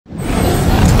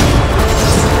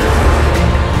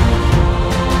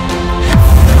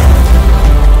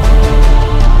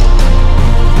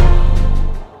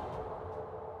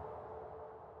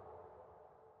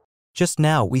Just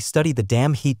now, we studied the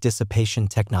dam heat dissipation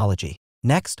technology.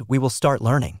 Next, we will start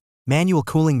learning manual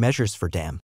cooling measures for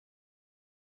dam.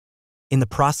 In the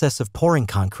process of pouring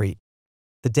concrete,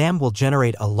 the dam will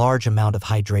generate a large amount of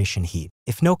hydration heat.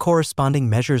 If no corresponding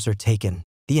measures are taken,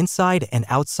 the inside and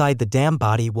outside the dam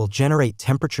body will generate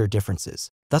temperature differences,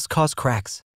 thus cause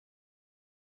cracks.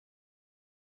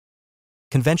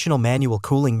 Conventional manual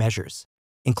cooling measures,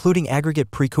 including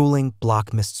aggregate pre-cooling,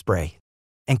 block mist spray,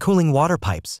 and cooling water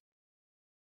pipes.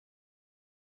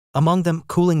 Among them,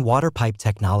 cooling water pipe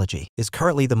technology is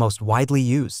currently the most widely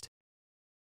used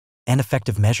and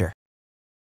effective measure.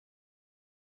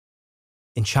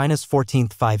 In China's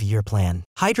 14th Five-Year Plan,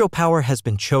 hydropower has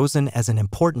been chosen as an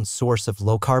important source of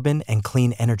low-carbon and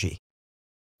clean energy.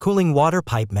 Cooling water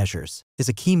pipe measures is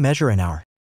a key measure in our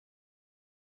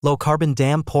low-carbon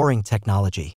dam pouring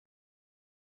technology.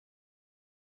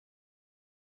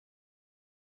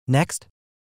 Next,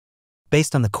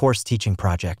 based on the course teaching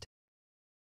project,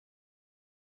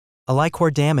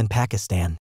 Alicorp Dam in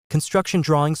Pakistan, construction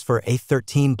drawings for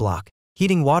A13 block,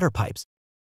 heating water pipes.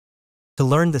 To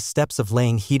learn the steps of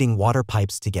laying heating water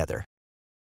pipes together.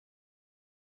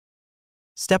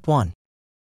 Step 1.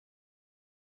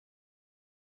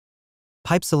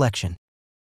 Pipe selection.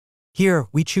 Here,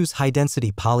 we choose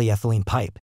high-density polyethylene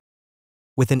pipe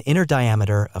with an inner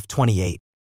diameter of 28.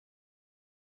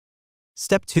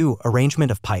 Step 2.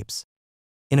 Arrangement of pipes.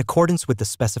 In accordance with the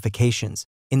specifications,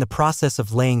 in the process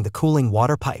of laying the cooling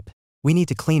water pipe, we need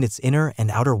to clean its inner and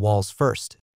outer walls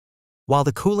first, while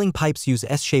the cooling pipes use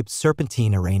S-shaped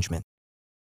serpentine arrangement.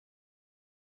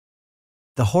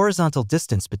 The horizontal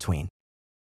distance between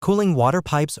cooling water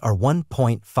pipes are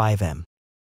 1.5 m.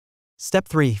 Step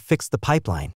 3. Fix the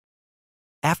pipeline.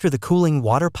 After the cooling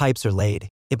water pipes are laid,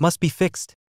 it must be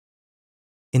fixed.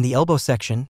 In the elbow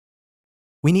section,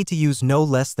 we need to use no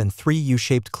less than 3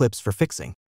 U-shaped clips for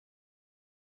fixing.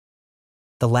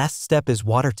 The last step is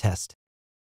water test.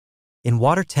 In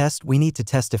water test, we need to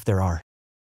test if there are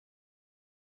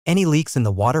any leaks in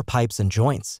the water pipes and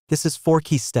joints. This is 4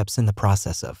 key steps in the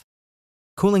process of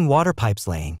cooling water pipes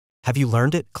laying. Have you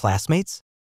learned it, classmates?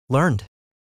 Learned.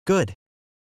 Good.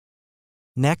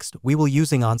 Next, we will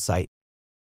using on-site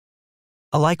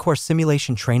Alicorp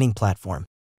simulation training platform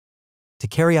to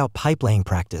carry out pipe laying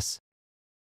practice.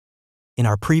 In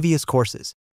our previous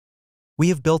courses, we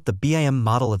have built the BIM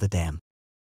model of the dam.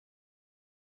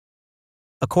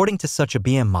 According to such a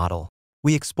BIM model,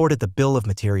 we exported the bill of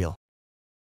material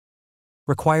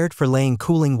required for laying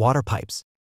cooling water pipes.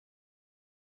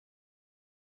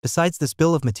 Besides this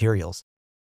bill of materials,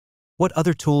 what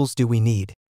other tools do we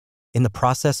need in the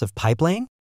process of pipe laying?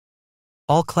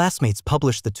 All classmates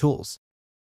publish the tools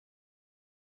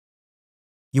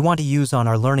you want to use on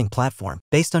our learning platform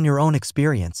based on your own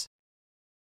experience.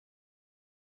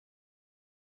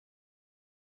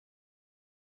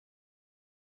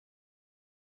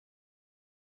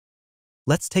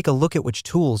 Let's take a look at which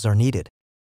tools are needed.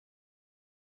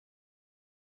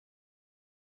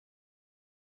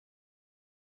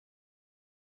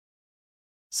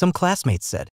 Some classmates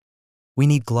said, we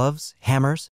need gloves,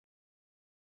 hammers,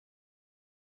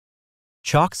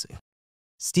 chalks,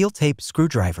 steel tape,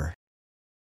 screwdriver.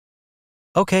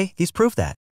 Okay, these prove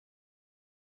that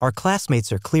our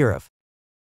classmates are clear of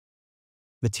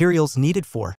materials needed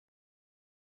for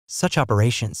such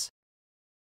operations.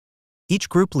 Each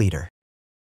group leader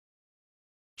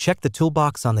check the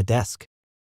toolbox on the desk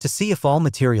to see if all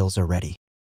materials are ready.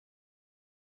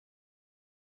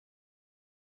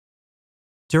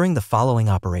 During the following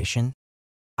operation,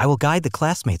 I will guide the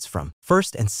classmates from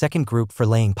first and second group for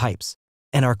laying pipes,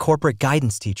 and our corporate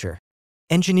guidance teacher,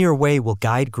 Engineer Wei, will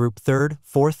guide group third,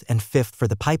 fourth, and fifth for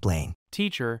the pipe laying.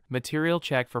 Teacher, material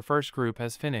check for first group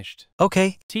has finished.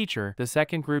 Okay. Teacher, the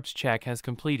second group's check has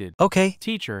completed. Okay.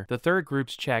 Teacher, the third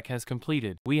group's check has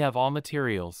completed. We have all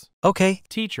materials. Okay.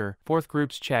 Teacher, fourth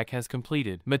group's check has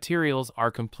completed. Materials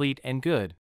are complete and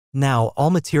good. Now, all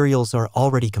materials are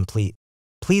already complete.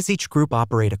 Please each group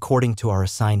operate according to our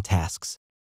assigned tasks.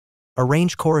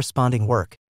 Arrange corresponding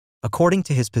work according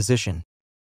to his position,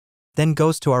 then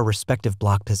goes to our respective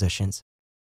block positions.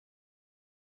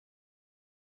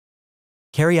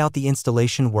 Carry out the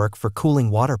installation work for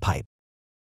cooling water pipe.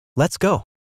 Let's go.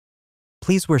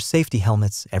 Please wear safety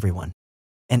helmets, everyone,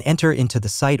 and enter into the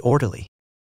site orderly.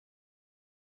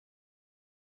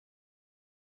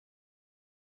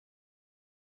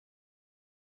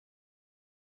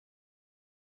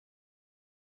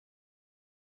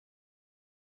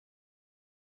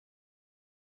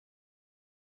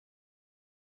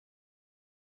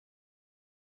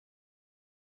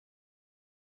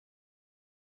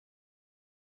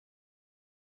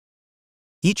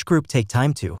 Each group take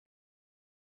time to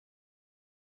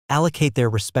allocate their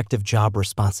respective job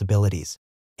responsibilities,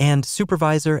 and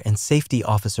supervisor and safety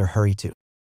officer hurry to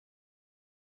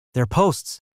their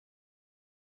posts.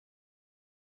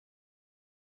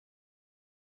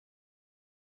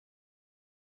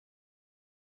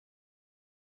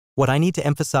 What I need to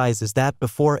emphasize is that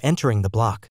before entering the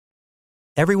block,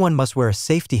 everyone must wear a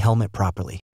safety helmet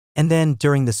properly, and then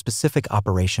during the specific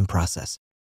operation process,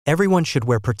 everyone should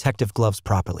wear protective gloves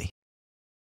properly.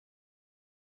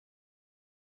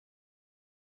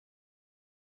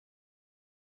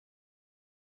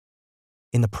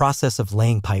 In the process of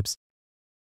laying pipes,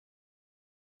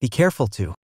 be careful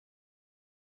to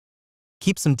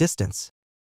keep some distance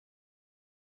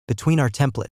between our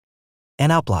template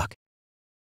and outblock.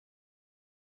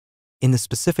 In the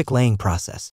specific laying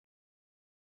process,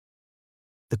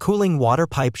 the cooling water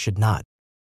pipe should not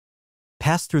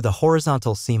pass through the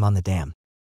horizontal seam on the dam.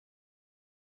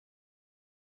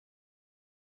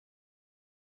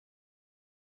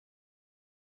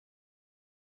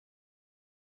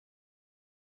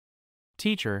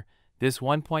 Teacher, this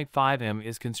 1.5 m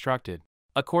is constructed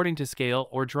according to scale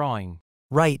or drawing.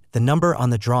 Right, the number on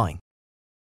the drawing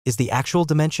is the actual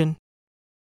dimension.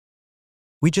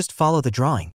 We just follow the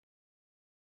drawing.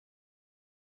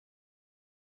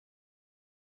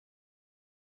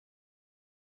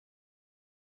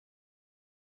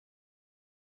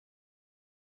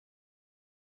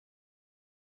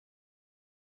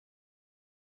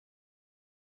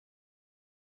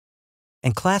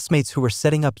 And classmates who are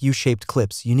setting up U-shaped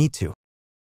clips, you need to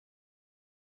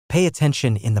pay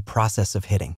attention in the process of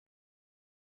hitting.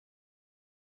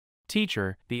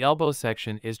 Teacher, the elbow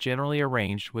section is generally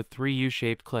arranged with 3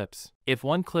 U-shaped clips. If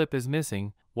one clip is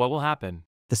missing, what will happen?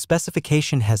 The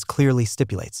specification has clearly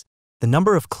stipulates the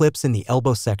number of clips in the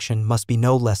elbow section must be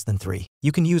no less than 3.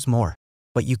 You can use more,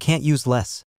 but you can't use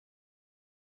less.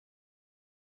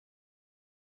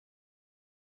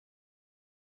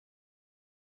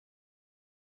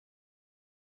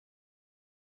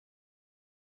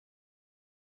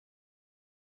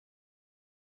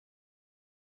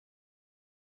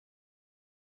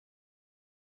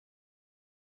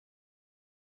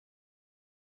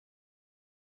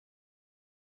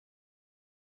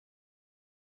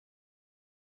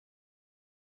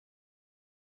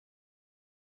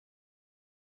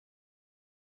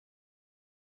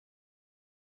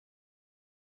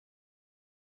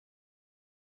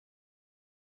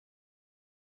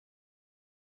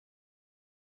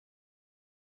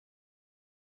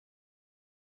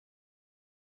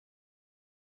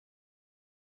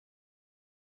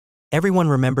 Everyone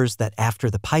remembers that after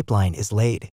the pipeline is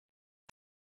laid.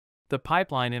 The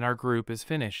pipeline in our group is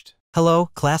finished. Hello,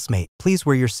 classmate, please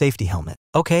wear your safety helmet.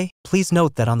 Okay, please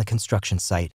note that on the construction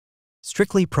site,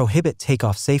 strictly prohibit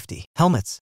takeoff safety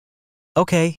helmets.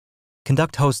 Okay,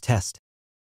 conduct hose test.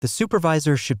 The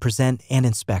supervisor should present and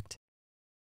inspect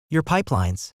your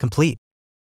pipelines. Complete.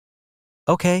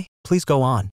 Okay, please go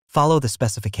on. Follow the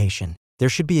specification. There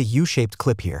should be a U-shaped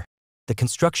clip here. The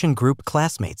construction group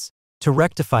classmates to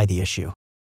rectify the issue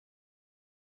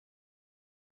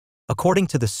according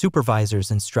to the supervisor's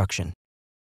instruction.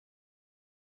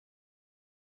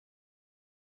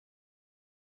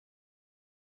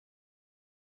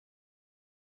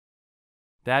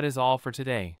 That is all for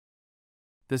today.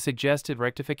 The suggested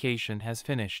rectification has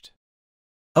finished.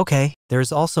 Okay, there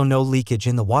is also no leakage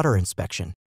in the water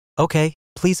inspection. Okay,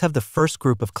 please have the first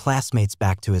group of classmates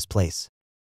back to his place.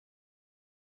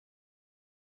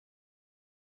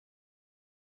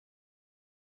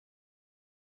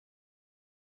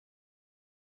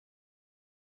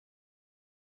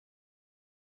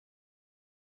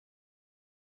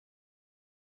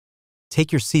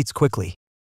 Take your seats quickly.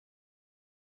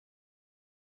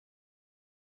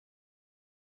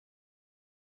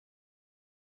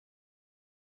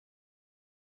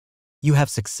 You have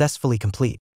successfully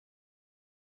complete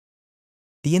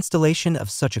the installation of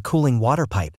such a cooling water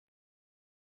pipe.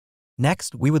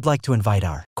 Next, we would like to invite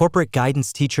our corporate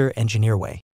guidance teacher, Engineer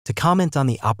Wei, to comment on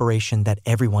the operation that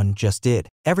everyone just did.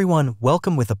 Everyone,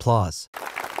 welcome with applause.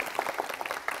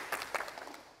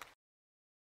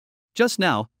 Just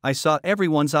now, I saw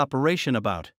everyone's operation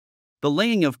about the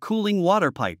laying of cooling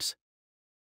water pipes.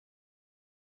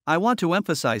 I want to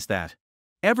emphasize that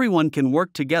everyone can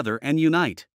work together and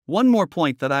unite. One more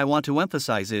point that I want to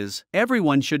emphasize is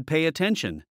everyone should pay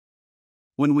attention.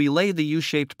 When we lay the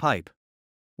U-shaped pipe,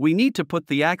 we need to put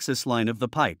the axis line of the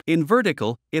pipe in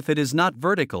vertical. If it is not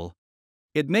vertical,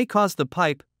 it may cause the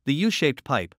pipe, the U-shaped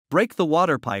pipe, break the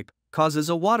water pipe, causes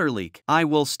a water leak. I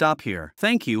will stop here.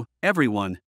 Thank you,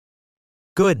 everyone.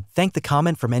 Good, thank the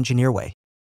comment from Engineer Wei.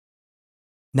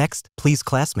 Next, please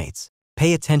classmates,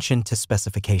 pay attention to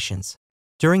specifications.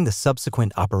 During the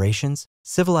subsequent operations,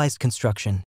 civilized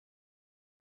construction.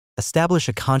 Establish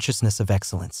a consciousness of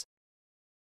excellence.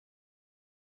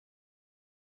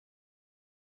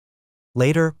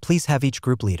 Later, please have each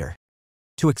group leader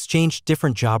to exchange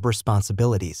different job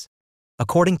responsibilities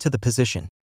according to the position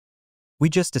we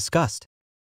just discussed,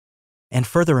 and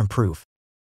further improve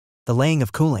the laying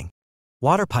of cooling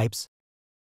water pipes